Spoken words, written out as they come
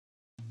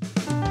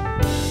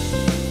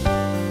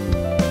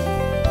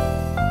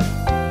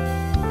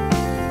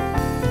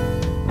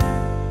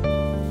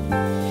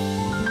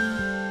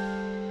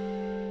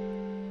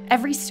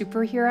Every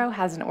superhero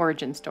has an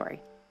origin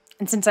story.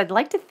 And since I'd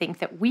like to think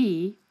that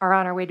we are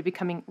on our way to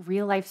becoming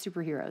real-life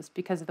superheroes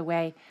because of the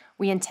way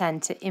we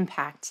intend to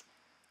impact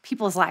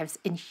people's lives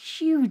in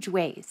huge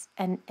ways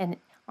and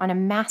on a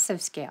massive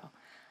scale,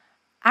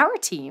 our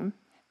team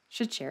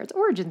should share its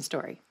origin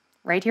story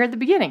right here at the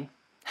beginning.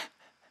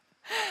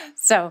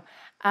 So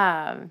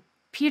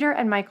Peter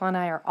and Michael and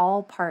I are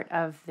all part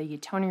of the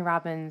Tony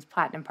Robbins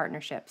Platinum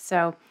Partnership.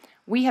 So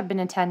we have been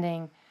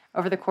attending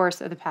over the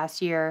course of the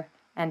past year,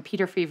 and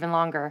Peter for even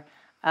longer,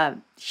 a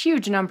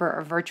huge number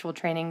of virtual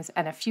trainings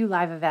and a few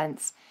live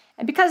events.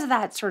 And because of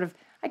that,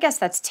 I guess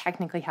that's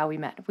technically how we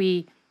met.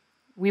 We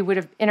would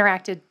have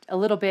interacted a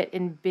little bit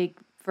in big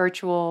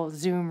virtual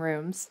Zoom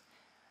rooms.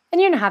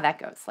 And you know how that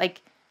goes.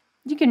 Like,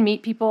 you can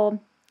meet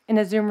people in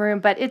a Zoom room,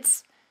 but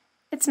it's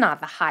not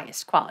the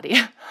highest quality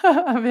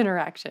of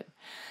interaction.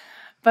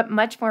 But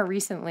much more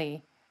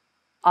recently,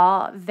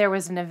 there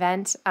was an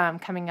event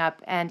coming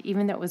up, and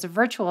even though it was a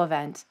virtual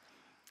event,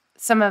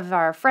 some of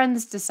our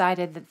friends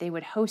decided that they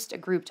would host a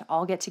group to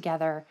all get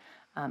together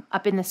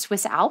up in the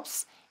Swiss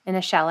Alps in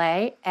a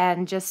chalet,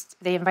 and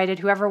they invited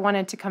whoever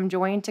wanted to come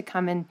join to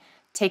come and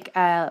take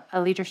a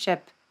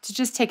leadership, to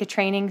just take a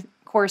training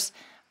course,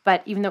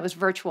 but even though it was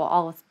virtual,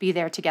 all be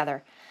there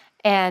together.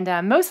 And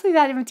mostly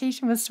that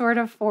invitation was sort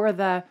of for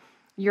the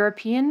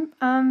Europeans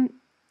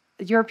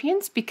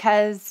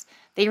because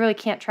they really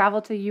can't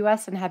travel to the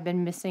U.S. and have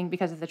been missing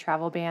because of the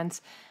travel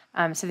bans.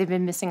 So they've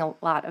been missing a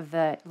lot of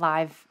the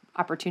live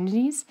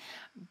opportunities.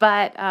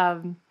 But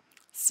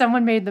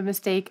someone made the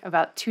mistake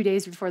about 2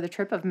 days before the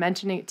trip of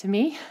mentioning it to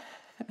me.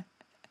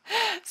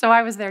 So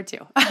I was there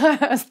too.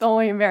 I was the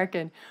only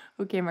American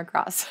who came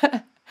across.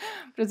 But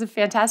it was a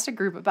fantastic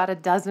group, about a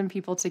dozen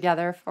people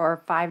together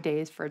for 5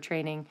 days for a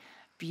training.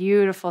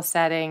 Beautiful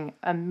setting,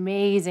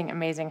 amazing,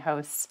 amazing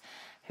hosts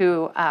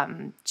who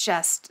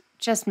just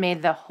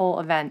made the whole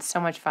event so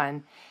much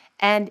fun.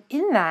 And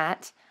in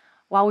that,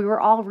 while we were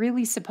all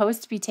really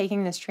supposed to be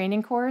taking this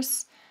training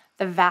course,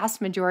 the vast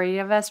majority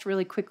of us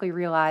really quickly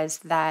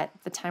realized that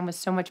the time was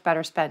so much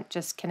better spent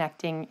just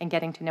connecting and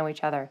getting to know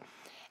each other.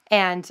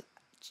 And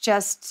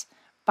just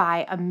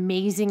by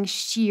amazing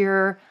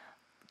sheer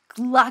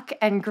luck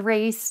and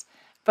grace,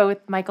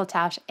 both Michael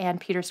Tausch and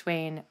Peter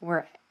Swain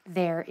were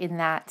there in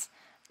that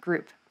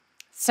group.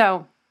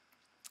 So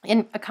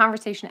in a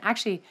conversation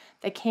actually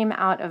that came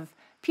out of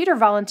Peter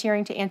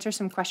volunteering to answer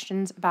some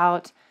questions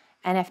about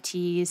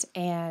NFTs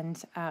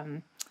and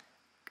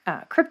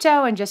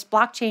crypto and just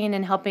blockchain,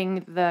 and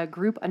helping the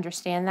group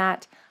understand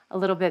that a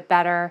little bit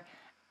better,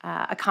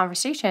 a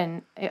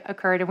conversation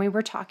occurred, and we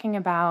were talking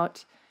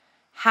about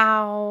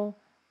how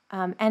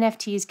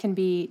NFTs can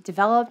be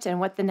developed and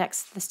what the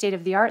state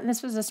of the art. And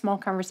this was a small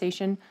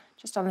conversation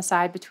just on the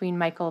side between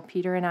Michael,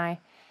 Peter, and I.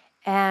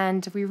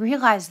 And we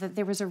realized that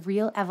there was a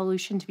real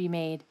evolution to be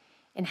made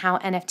in how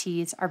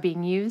NFTs are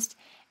being used,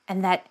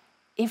 and that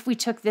if we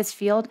took this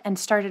field and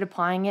started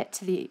applying it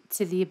to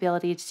the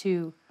ability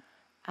to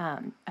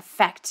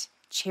affect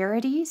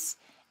charities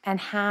and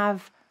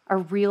have a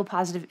real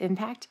positive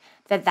impact,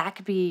 that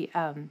could be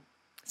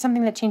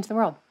something that changed the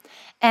world.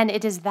 And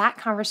it is that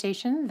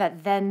conversation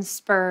that then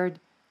spurred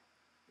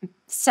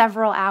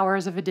several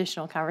hours of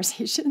additional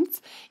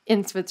conversations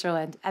in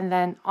Switzerland, and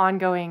then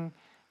ongoing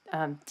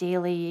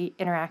daily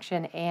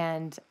interaction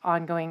and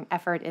ongoing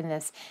effort in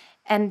this.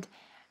 And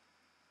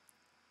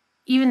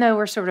even though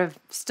we're sort of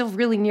still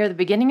really near the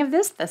beginning of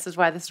this is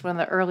why this is one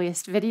of the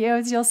earliest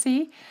videos you'll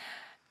see,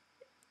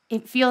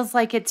 it feels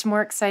like it's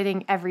more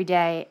exciting every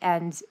day.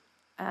 And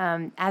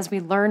as we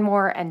learn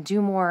more and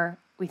do more,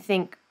 we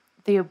think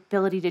the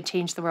ability to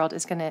change the world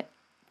is going to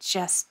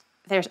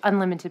there's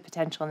unlimited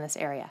potential in this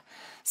area.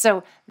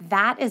 So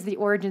that is the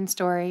origin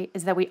story,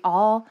 is that we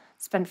all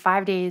spent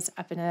 5 days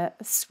up in a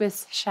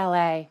Swiss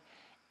chalet,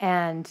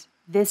 and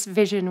this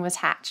vision was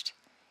hatched,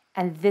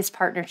 and this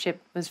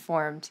partnership was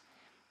formed.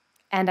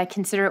 And I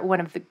consider it one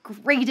of the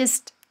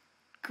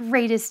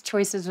greatest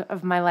choices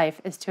of my life,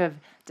 is to have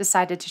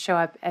decided to show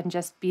up and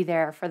just be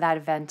there for that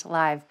event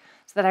live,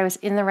 so that I was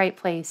in the right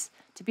place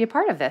to be a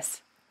part of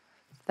this.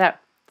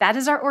 That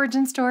is our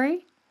origin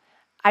story.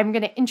 I'm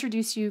going to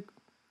introduce you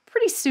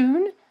pretty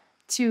soon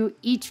to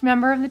each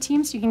member of the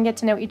team so you can get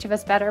to know each of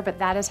us better, but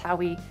that is how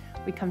we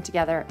come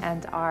together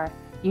and are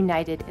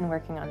united in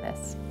working on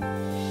this.